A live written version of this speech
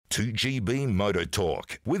2GB Motor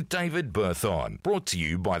Talk with David Berthon, brought to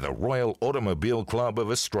you by the Royal Automobile Club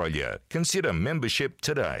of Australia. Consider membership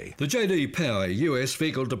today. The JD Power US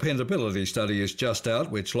Vehicle Dependability Study is just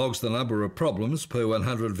out, which logs the number of problems per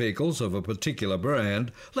 100 vehicles of a particular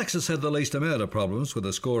brand. Lexus had the least amount of problems with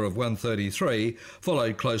a score of 133,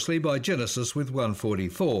 followed closely by Genesis with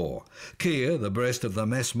 144. Kia, the best of the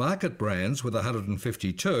mass market brands, with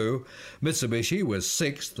 152. Mitsubishi was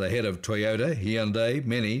 6th, ahead of Toyota, Hyundai,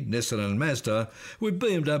 Mini, Nissan and Mazda, with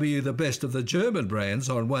BMW the best of the German brands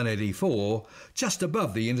on 184, just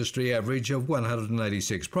above the industry average of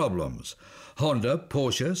 186 problems. Honda,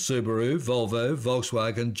 Porsche, Subaru, Volvo,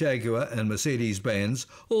 Volkswagen, Jaguar and Mercedes-Benz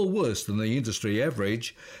all worse than the industry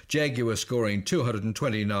average. Jaguar scoring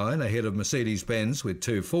 229 ahead of Mercedes-Benz with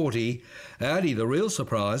 240. Audi the real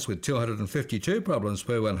surprise with 252 problems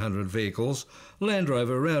per 100 vehicles. Land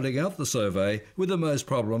Rover rounding out the survey with the most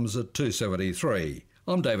problems at 273.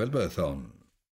 I'm David Berthon.